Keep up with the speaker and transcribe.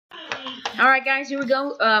Alright guys, here we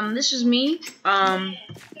go. This is me,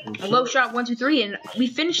 Low Shot 123, and we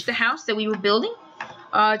finished the house that we were building.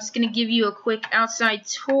 Just gonna give you a quick outside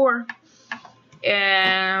tour.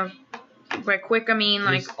 By quick I mean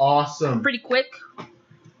like awesome. Pretty quick.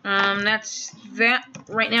 That's that.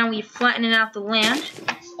 Right now we're flattening out the land.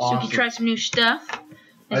 So we can try some new stuff.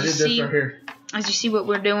 I did this right here. As you see what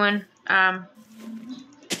we're doing.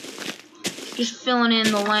 Just filling in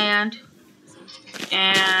the land.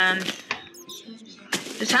 And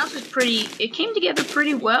this house is pretty, it came together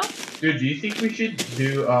pretty well. Dude, do you think we should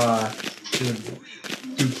do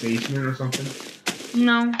basement or something?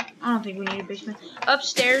 No, I don't think we need a basement.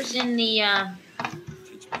 Upstairs in the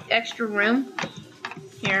extra room.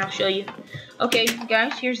 Here, I'll show you. Okay,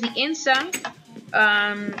 guys, here's the inside.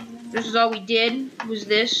 This is all we did, was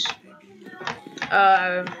this.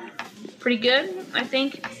 Pretty good, I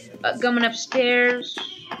think. Coming upstairs,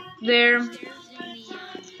 there.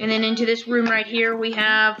 And then into this room right here, we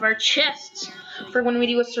have our chests for when we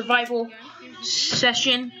do a survival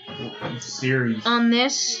session. Series. On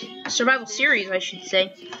this. Survival series, I should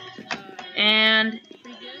say. And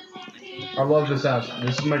I love this house.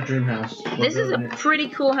 This is my dream house. This is a pretty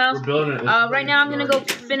cool house. We're building it. Right now I'm going to go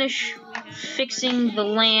finish fixing the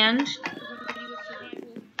land.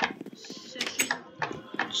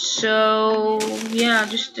 So, yeah,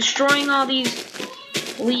 just destroying all these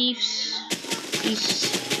leaves, these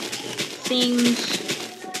things.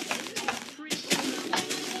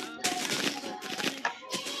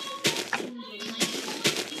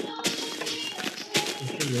 I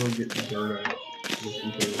should really get the dirt out.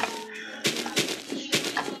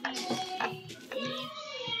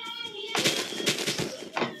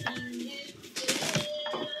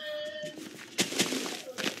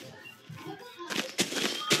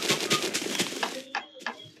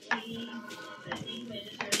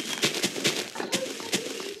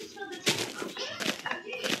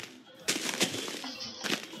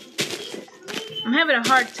 I'm having a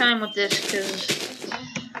hard time with this because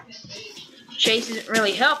Chase isn't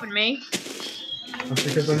really helping me. That's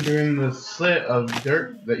because I'm doing the slit of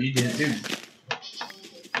dirt that you didn't do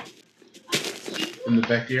in the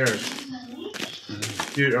backyard.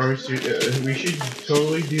 Dude, we should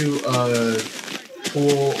totally do a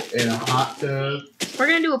pool and a hot tub. We're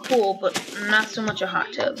gonna do a pool, but not so much a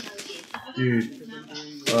hot tub. Dude,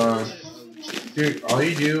 all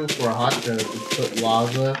you do for a hot tub is put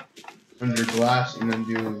lava under glass and then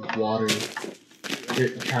do water.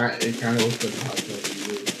 It kind of looks like a hot tub.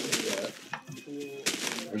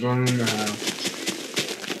 I'm going in the house.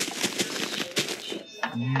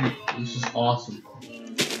 This is awesome.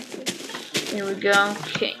 There we go.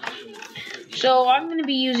 Okay. So I'm going to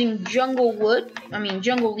be using jungle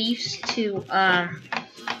leaves to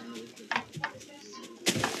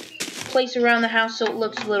place around the house so it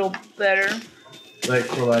looks a little better. Like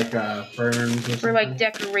for ferns or something? For like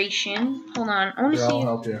decoration. Hold on. I want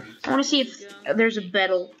to see if there's a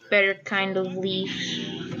better kind of leaf.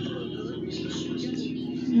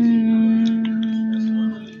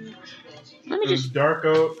 Let me just dark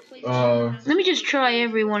oak. Let me just try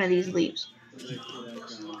every one of these leaves.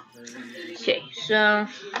 Okay, so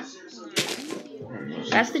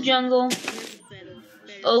that's the jungle.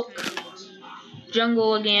 Oak.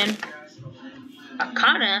 Jungle again.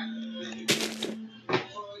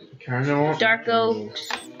 Dark oaks.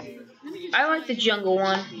 I like the jungle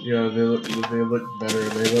one. Yeah, they look better.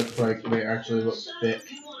 They actually look thick.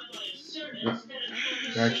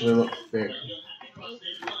 They actually look thick.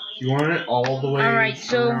 You want it all the way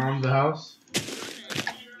around the house?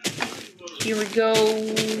 Here we go.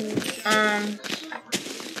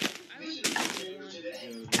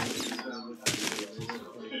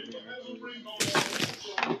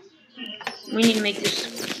 We need to make this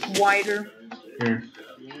wider. Here.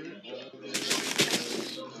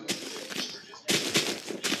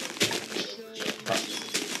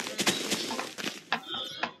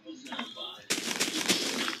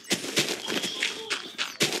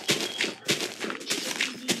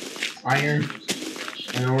 Iron.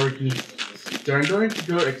 And I'm going to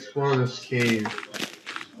go explore this cave.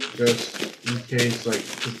 Just in case, to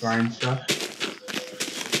find stuff.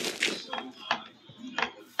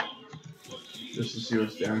 Just to see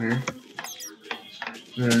what's down here.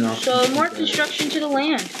 So more construction to the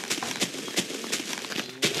land.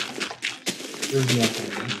 There's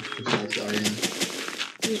nothing besides iron.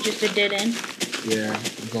 It's just a dead end. Yeah,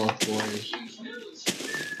 it's all floors.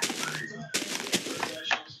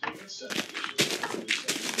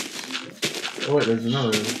 Oh wait, there's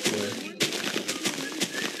another way.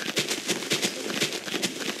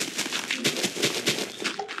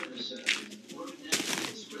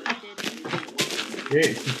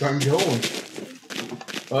 Yeah, keep on going.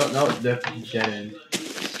 Oh, no, definitely dead end.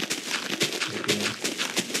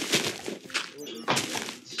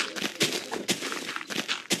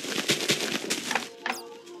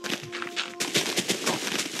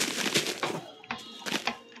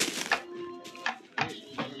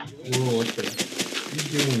 Whoa, what are you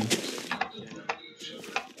doing?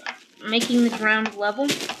 Making the ground level. Ooh,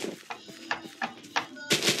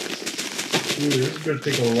 this is gonna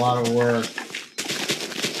take a lot of work.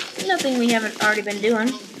 Nothing we haven't already been doing.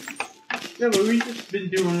 Yeah, but we've just been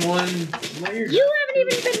doing one layer. You haven't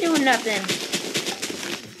even been doing nothing.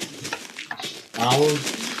 I was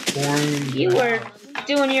pouring. You were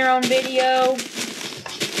doing your own video,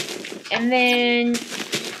 and then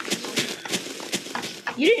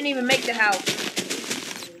you didn't even make the house.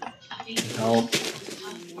 Help.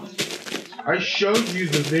 I showed you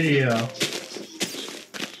the video.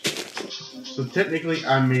 So technically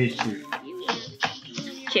I made two.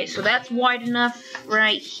 Okay, so that's wide enough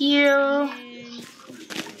right here.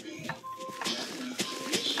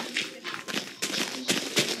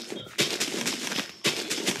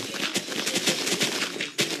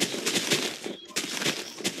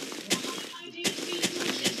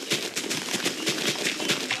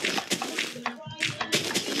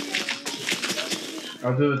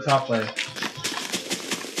 I'll do the top layer.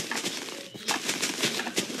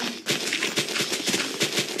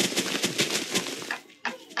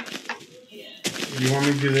 Do you want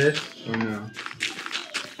me to do this or no?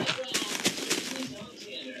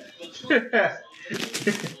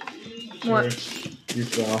 What? You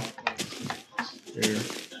fell. Here.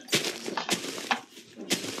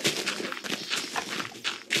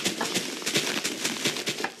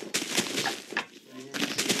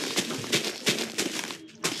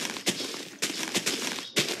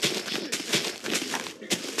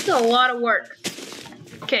 It's a lot of work.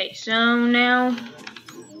 Okay, so now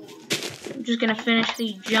I'm just gonna finish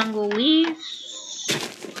these jungle leaves.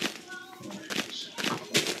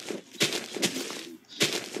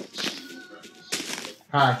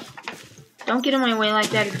 Hi. Don't get in my way like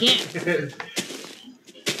that again,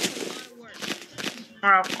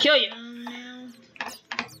 or I'll kill you.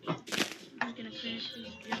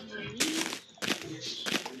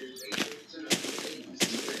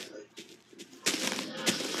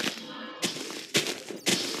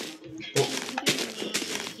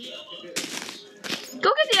 Go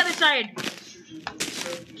get the other side.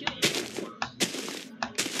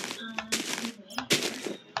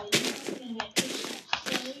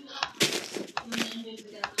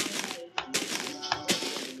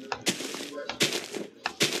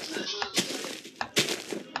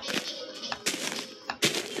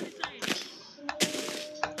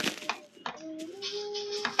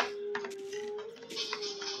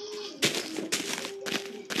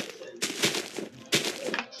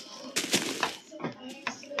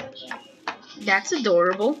 That's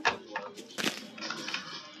adorable.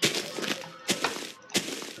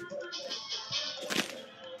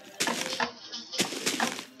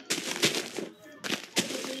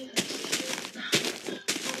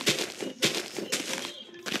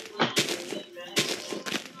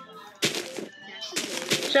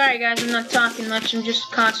 Sorry guys, I'm not talking much, I'm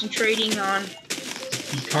just concentrating on...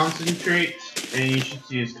 He concentrates, and you should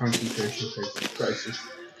see his concentration crisis.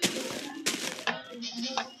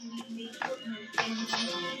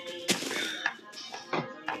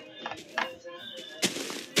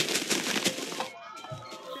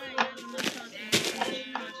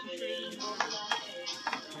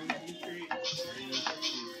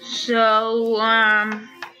 So,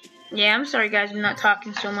 yeah, I'm sorry guys, I'm not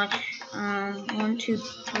talking so much. 1, 2,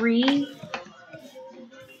 3.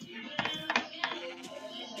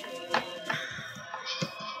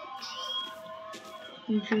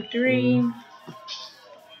 One, two, three.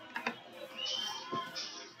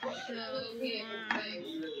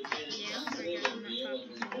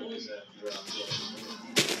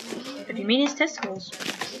 If you mean his testicles.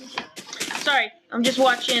 Sorry, I'm just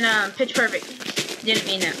watching Pitch Perfect. Didn't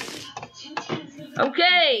mean that.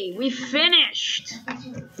 Okay, we finished.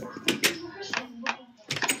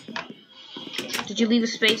 Did you leave a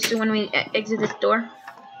space so when we exit this door?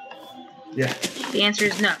 Yeah. The answer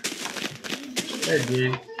is no. I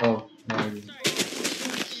did. Oh, no, I didn't.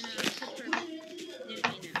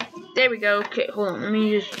 There we go. Okay, hold on. Let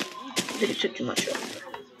me just... I think it took too much off.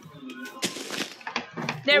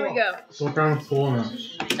 There we go. So what kind of floor now?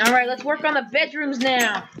 Alright, let's work on the bedrooms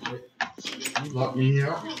now. You let me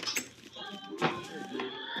out.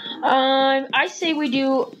 I say we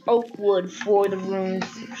do oak wood for the rooms.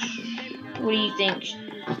 What do you think?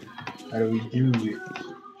 How do we do it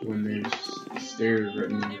when there's stairs right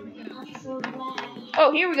in the middle?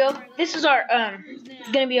 Oh, here we go. This is our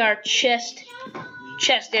gonna be our chest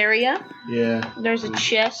area. Yeah. There's a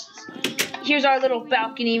chest. Here's our little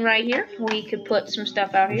balcony right here. We could put some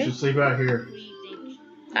stuff out We here. should sleep out here.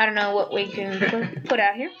 I don't know what we can put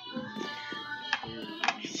out here.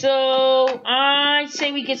 So I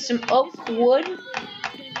say we get some oak wood.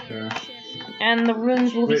 Yeah. And the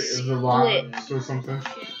rooms will be Is the log split. or something?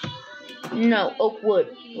 No, oak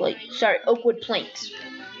wood. Oak wood planks.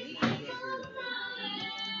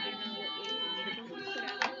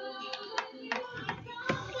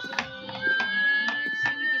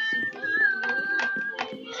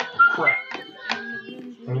 Crap.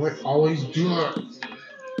 I would always do it.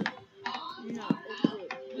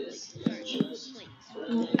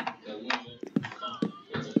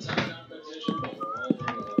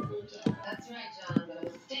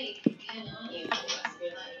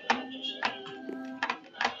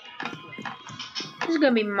 This is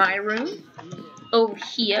gonna be my room. Over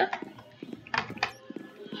here.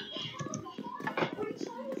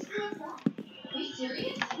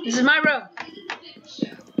 This is my room.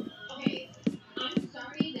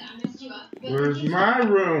 Where's my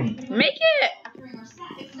room? Make it.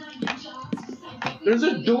 There's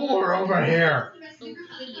a door over here.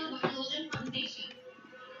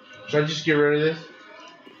 Should I just get rid of this?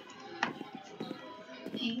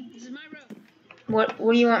 This is my room. What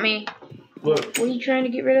do you want me? Look. What are you trying to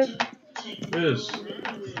get rid of? This.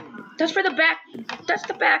 That's for the back. That's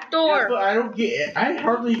the back door. Yeah, but I don't get. I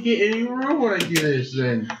hardly get any room when I do this.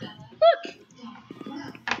 Then. Look.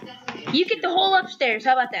 You get the whole upstairs.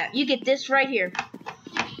 How about that? You get this right here.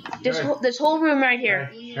 This whole room right here.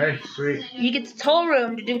 Hey, sweet. You get this whole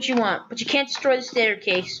room to do what you want, but you can't destroy the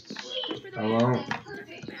staircase. I won't.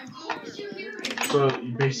 So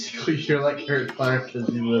basically, you're like Harry Potter because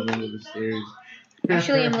you live under the stairs.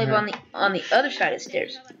 Actually, I live on the other side of the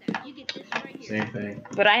stairs. Same thing.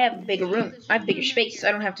 But I have a bigger room. I have bigger space.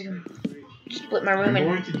 I don't have to split my room I'm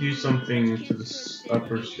going to do something to the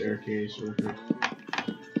upper staircase over here.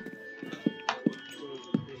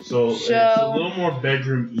 So it's a little more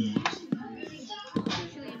bedroom-y.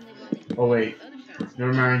 Oh wait,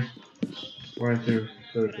 never mind. Went through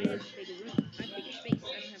that.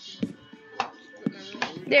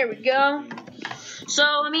 There we go. So,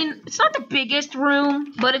 I mean, it's not the biggest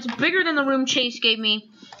room, but it's bigger than the room Chase gave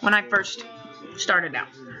me when I first started out.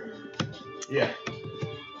 Yeah.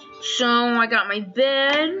 So, I got my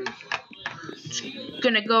bed. It's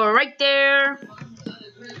gonna go right there.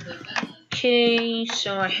 Okay,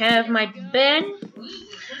 so I have my bed.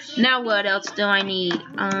 Now what else do I need?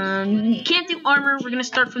 Can't do armor. We're gonna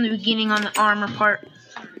start from the beginning on the armor part.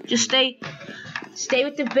 Just stay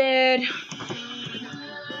with the bed.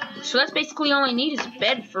 So that's basically all I need is a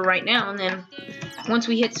bed for right now, and then once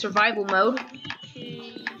we hit survival mode.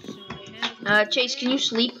 Chase, can you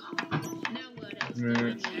sleep?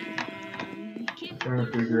 Trying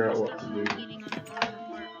to figure out what to do.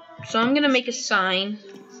 So I'm gonna make a sign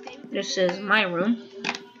that says my room.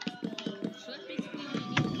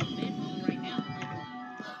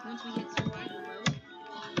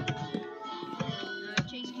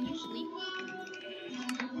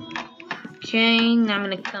 Okay, now I'm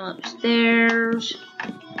gonna come upstairs.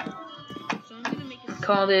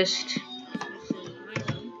 Call this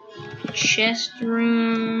chest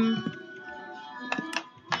room.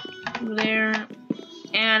 There.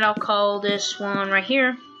 And I'll call this one right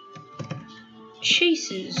here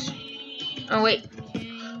Chase's. Oh wait.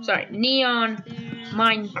 Sorry,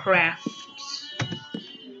 Neonminecraft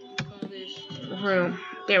room.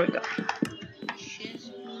 There we go.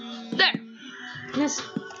 There. This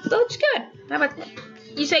looks good. How about that?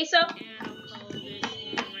 You say so?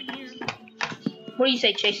 What do you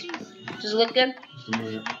say, Chase? Does it look good?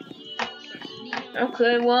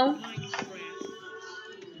 Okay, well,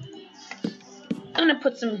 I'm gonna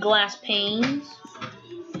put some glass panes.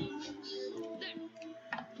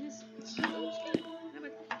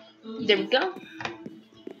 There we go.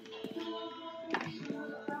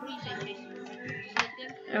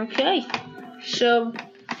 Okay, so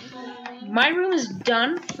my room is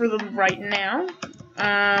done for right now.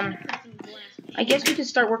 I guess we can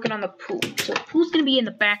start working on the pool. So the pool's gonna be in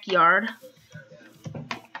the backyard.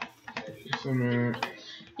 And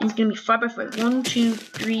it's gonna be 5 by 5. 1, 2,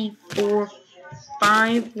 3, 4,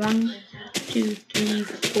 5. 1, 2, 3,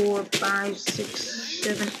 4, 5, 6,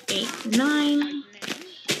 7, 8, 9.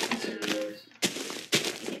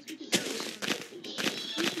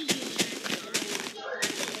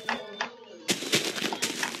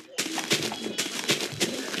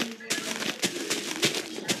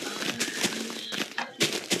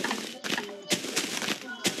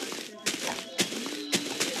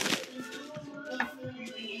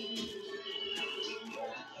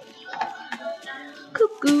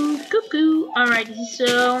 Cuckoo, cuckoo. Alrighty,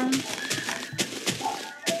 so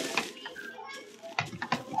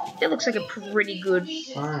that looks like a pretty good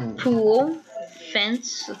pool.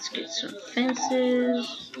 Fence. Let's get some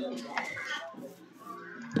fences.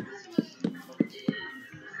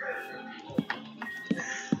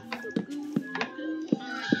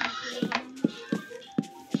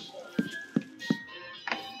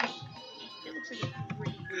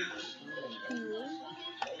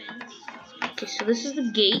 Okay, so this is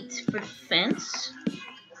the gate for the fence.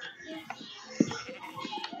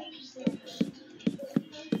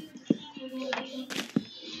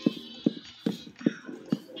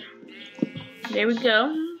 There we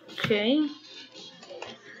go. Okay.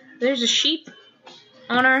 There's a sheep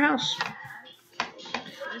on our house.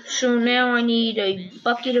 So now I need a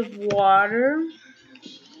bucket of water.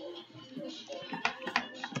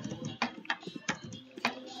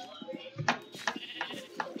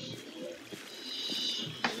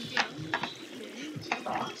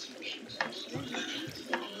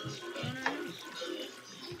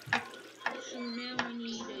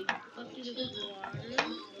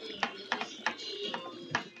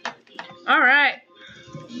 Alright.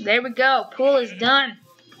 There we go. Pool is done.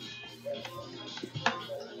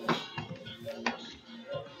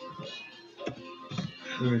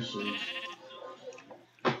 Let me see.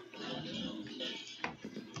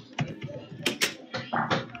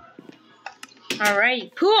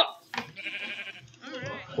 Alrighty. Pool.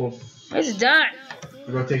 Oh, It's done.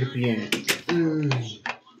 I'm gonna take a pee in it.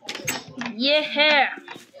 Yeah.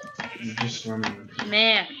 You're just swimming.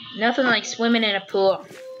 Man, nothing like swimming in a pool.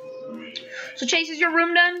 So Chase, is your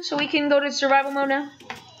room done? So we can go to survival mode now?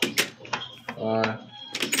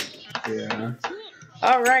 Yeah.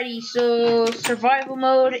 Alrighty, so survival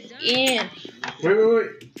mode in.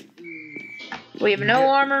 Wait. We have no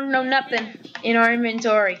armor, no nothing in our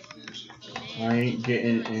inventory. I ain't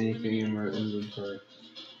getting anything in my inventory.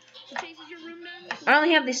 I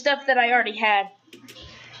only have the stuff that I already had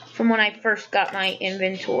from when I first got my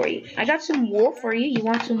inventory. I got some wool for you. You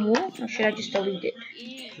want some wool? Or should I just delete it?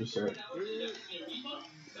 Just that.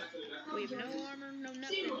 We have no armor, no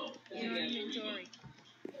nothing in our inventory.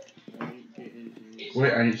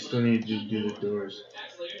 Wait, I still need to do the doors.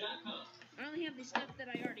 I only have the stuff that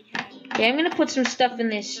I already had. Okay, I'm gonna put some stuff in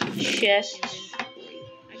this chest.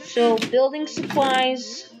 So building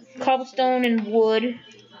supplies, cobblestone and wood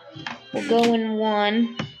will go in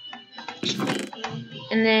one.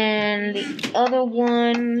 And then the other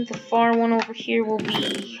one, the far one over here, will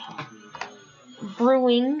be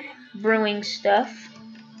brewing stuff.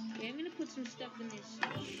 Okay, I'm gonna put some stuff in this.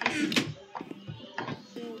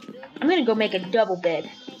 I'm gonna go make a double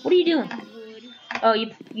bed. What are you doing? Oh,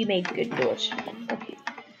 you made good doors. Okay.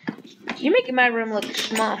 You're making my room look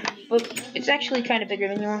small, but it's actually kind of bigger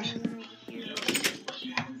than yours.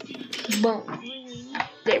 Boom.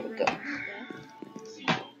 There we go.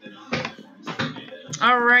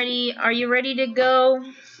 Alrighty, are you ready to go?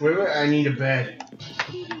 Wait, I need a bed.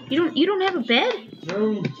 You don't have a bed?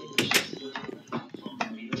 No.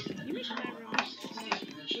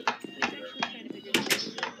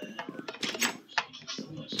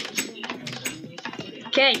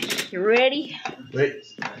 Okay, you ready? Wait.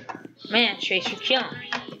 Man, Chase, you're killing.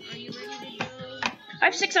 I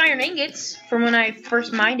have 6 iron ingots from when I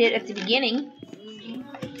first mined it at the beginning.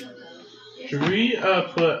 Should we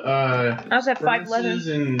put I also have 5 leather.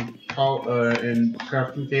 and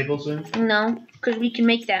crafting tables in? No, because we can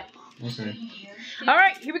make that. Okay.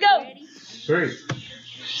 Alright, here we go. Sweet.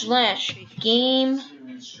 / game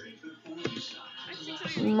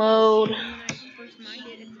mode.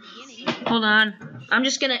 Hold on. I'm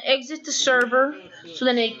just gonna exit the server so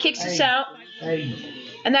then it kicks us out.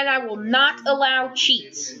 And then I will not allow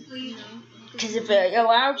cheats. Because if I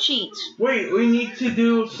allow cheats. Wait, we need to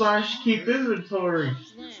do /keep inventory.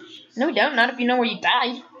 No, we don't. Not if you know where you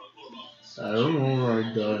died. I don't know where I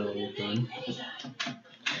died all the time.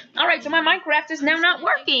 Alright, so my Minecraft is now not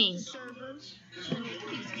working.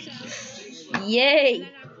 Yay.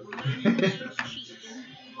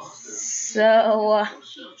 So,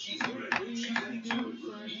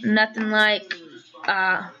 nothing like,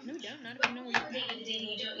 not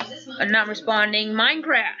responding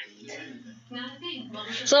Minecraft.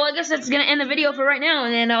 So I guess that's going to end the video for right now,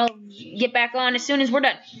 and then I'll get back on as soon as we're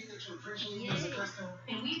done.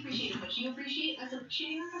 And we appreciate what you appreciate us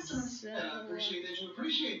appreciating our customers. I appreciate that you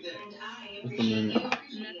appreciate that. And I appreciate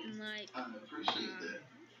nothing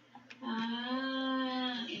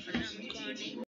like,